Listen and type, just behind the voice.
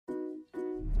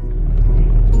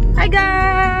Hi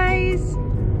guys!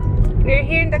 We're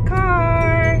here in the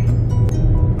car.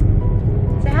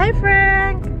 Say hi,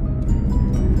 Frank!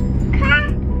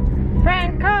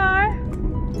 Frank, car!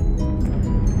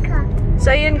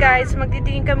 So yun guys,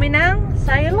 magtitingin kami ng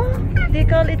silo. They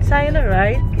call it silo,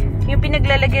 right? Yung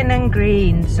pinaglalagyan ng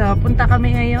grain. So punta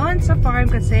kami ngayon sa farm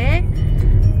kasi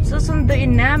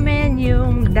susunduin namin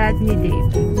yung dad ni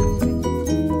Dave.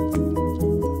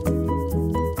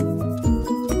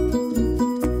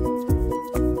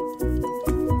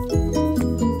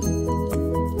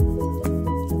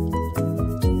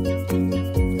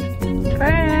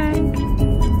 Frank!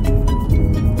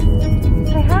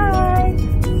 Say hi!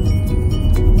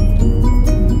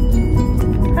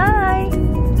 Hi!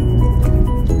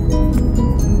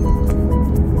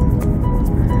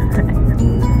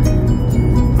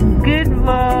 Good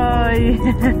boy!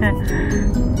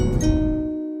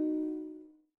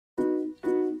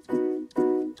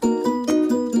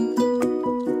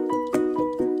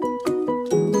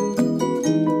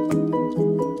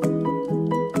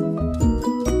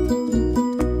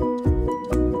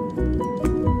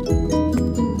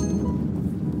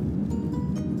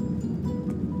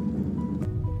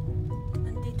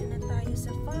 Nandito na tayo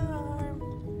sa farm.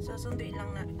 Susunduin lang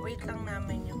na, wait lang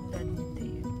namin yung dad ni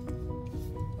Dave.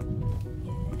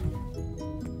 Yeah.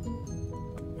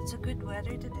 It's a good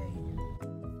weather today.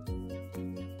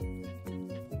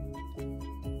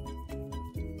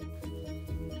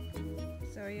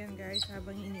 So ayan guys,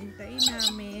 habang iniintay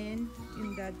namin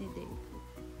yung dad ni Dave,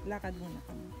 lakad muna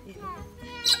kami. Dito.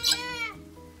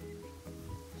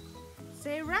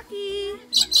 Say Rocky!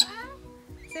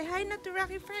 Say hi na to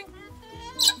Rocky, Frank!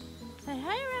 Say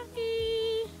hi,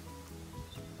 Rocky!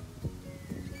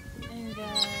 And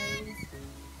guys,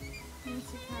 here's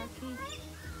si Rocky.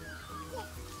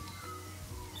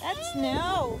 That's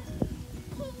snow!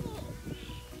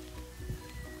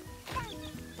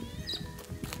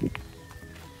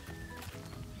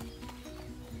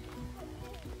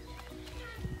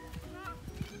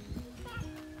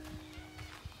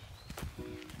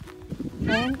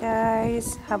 Ayan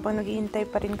guys, habang nag-iintay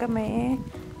pa rin kami,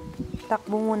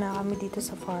 takbo muna kami dito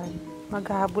sa farm.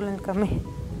 Maghahabulan kami.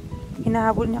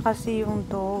 Hinahabol niya kasi yung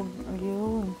dog.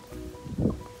 Ayun.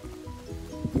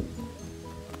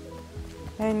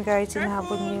 Ayan guys,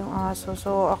 hinahabol niya yung aso.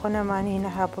 So ako naman,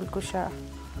 hinahabol ko siya.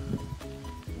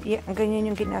 Yeah,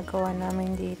 ganyan yung ginagawa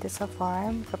namin dito sa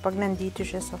farm. Kapag nandito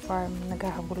siya sa farm,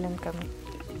 naghahabulan kami.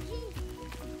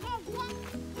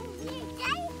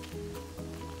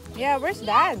 Yeah, where's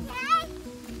Dad?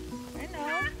 I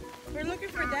know. We're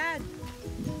looking for Dad.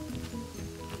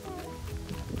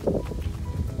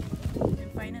 And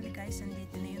finally guys,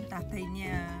 nandito na yung tatay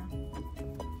niya.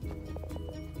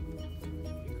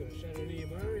 You could have sent an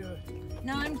email.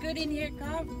 No, I'm good in here,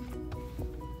 Cobb.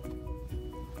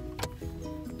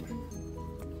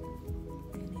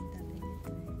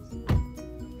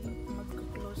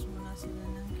 Mag-close muna sila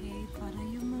ng gate para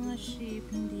yung mga sheep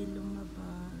hindi lumabas.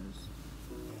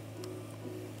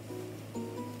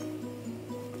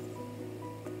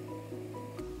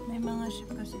 May mga sheep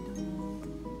kasi doon.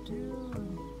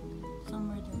 Dude.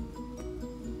 Somewhere there.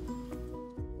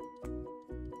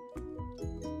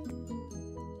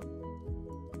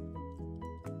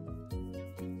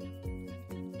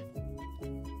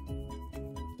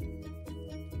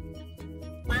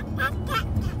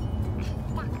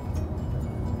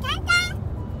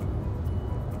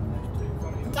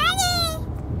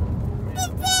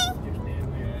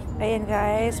 Ayan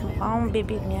guys, mukhang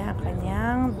bibig niya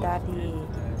kanyang daddy.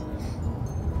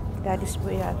 Daddy's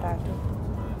boy yata ito.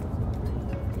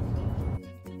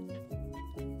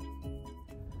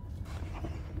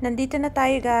 Nandito na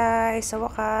tayo guys sa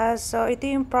wakas. So ito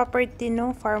yung property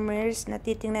ng farmers na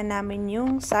titingnan namin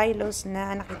yung silos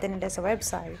na nakita nila sa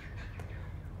website.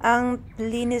 Ang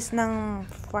linis ng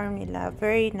farm nila,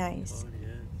 very nice.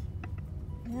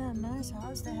 Yeah, nice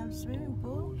house. They have swimming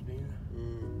pool.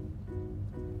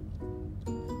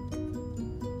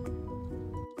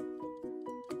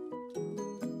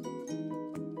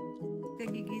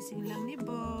 Kagigising lang ni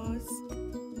boss.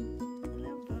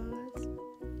 Hello, boss.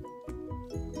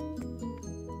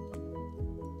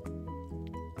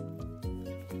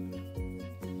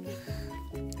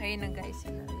 Ayun na guys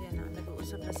sila. Ayan na,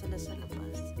 nag-uusap na sila sa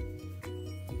labas.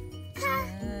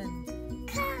 Ayan.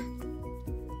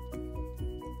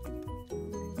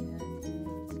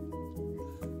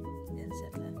 Ayan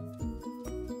sila.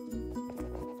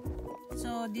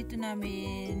 So, dito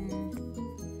namin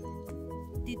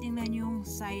titingnan yung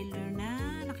silo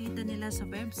na nakita nila sa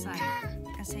website.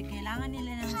 Kasi kailangan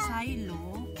nila ng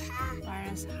silo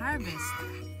para sa harvest.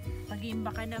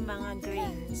 Pag-iimbaka ng mga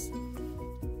grains.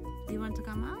 Do you want to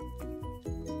come out?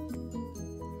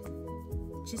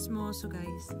 Chismoso,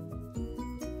 guys.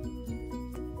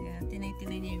 Yeah,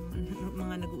 tinay-tinay niya yung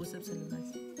mga nag-uusap sa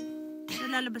labas.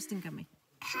 So, lalabas din kami.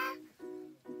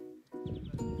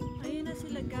 Ayun na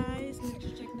sila, guys.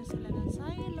 Nag-check na sila ng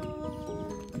silo.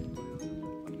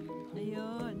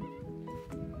 Ayun.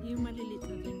 Yung malilit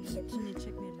na din.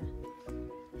 Sine-check nila.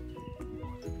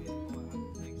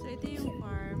 So, ito yung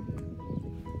farm.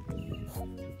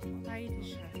 Kahit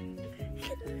siya.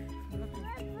 Yeah.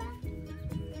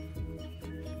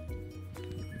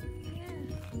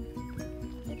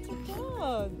 It's a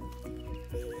dog.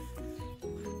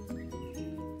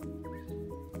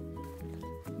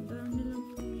 Ang dami nilang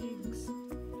figs.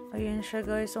 Ayan siya,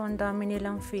 guys. So, ang dami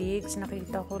nilang figs.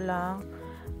 Nakita ko lang.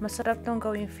 Masarap tong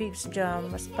gawing figs jam.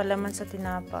 Mas palaman sa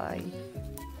tinapay.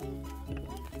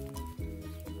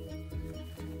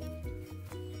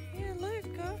 Yeah, look,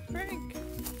 Frank.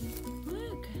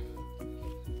 Look.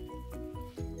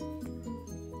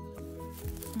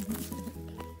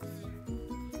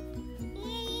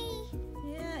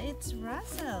 Yeah, it's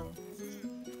Russell.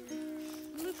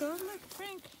 Look, look,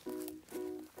 Frank.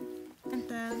 And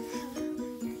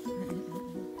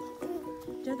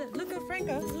look at Frank,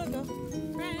 look,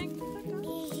 Frank,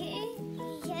 look.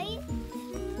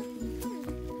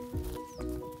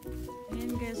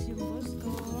 Ayan, guys, yung boss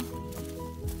ko.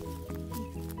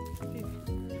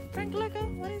 Frank, look,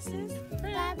 what is this?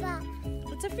 Frank. Baba.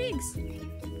 What's a figs?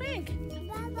 Frank.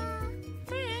 Baba.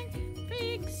 Frank.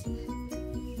 Figs.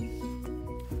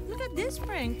 Look at this,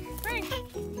 Frank. Frank.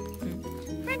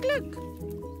 Frank, look.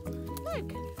 Look.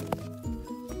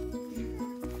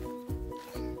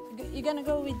 You gonna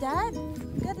go with Dad?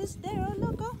 Dad is there. Oh,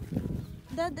 look. Oh.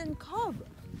 Dad and Cobb.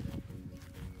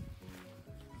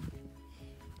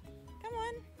 Come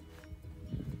on.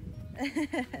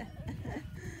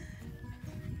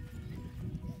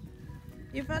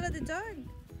 You follow the dog.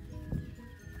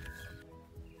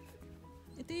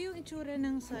 Ito yung itsura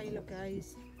ng silo,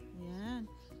 guys. Yan.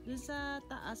 Doon sa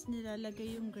taas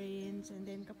nilalagay yung grains, and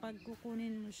then kapag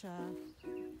kukunin mo siya,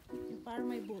 yung parang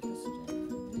may butas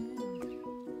dyan.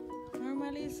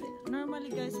 Normally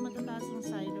guys, matataas ng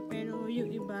silo, pero yung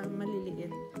iba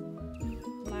maliliit.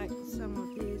 Like some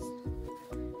of these.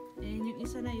 And yung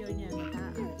isa na yun, yan,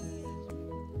 mataas.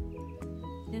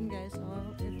 Yan guys,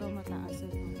 oh, ito mataas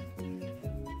ito.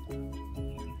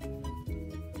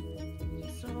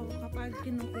 So, kapag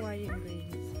kinukuha yung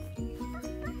grains.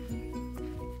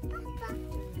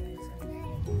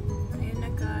 Ayun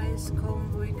na guys,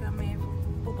 convoy kami.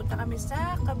 Pupunta kami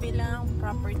sa kabilang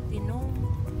property nung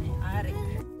may-ari.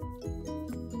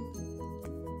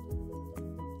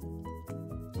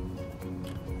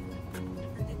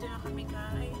 Nandito na kami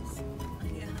guys.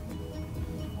 Ayan.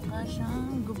 Mukha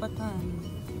siyang gubatan.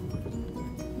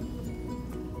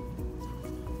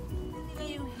 Hindi nila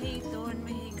yung hay doon.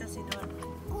 May hay kasi doon.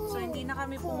 So hindi na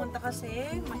kami pumunta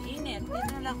kasi mainit.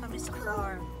 Dito na lang kami sa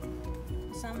farm.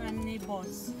 Kasama ni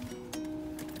boss.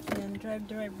 Ayan,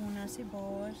 drive muna si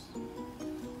boss.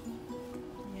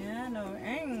 Yan, oh,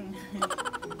 eng.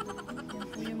 Yan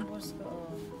po yung boss ko,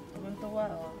 oh. Tuwan-tuwa,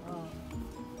 oh.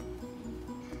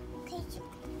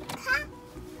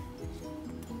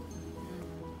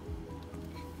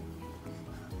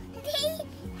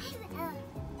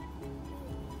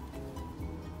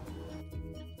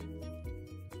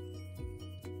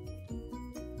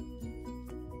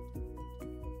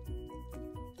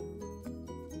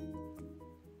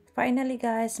 Finally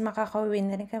guys, makakauwi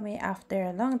na rin kami after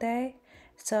a long day.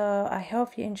 So I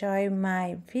hope you enjoy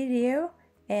my video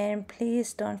and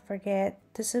please don't forget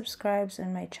to subscribe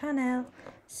on my channel.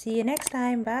 See you next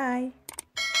time. Bye!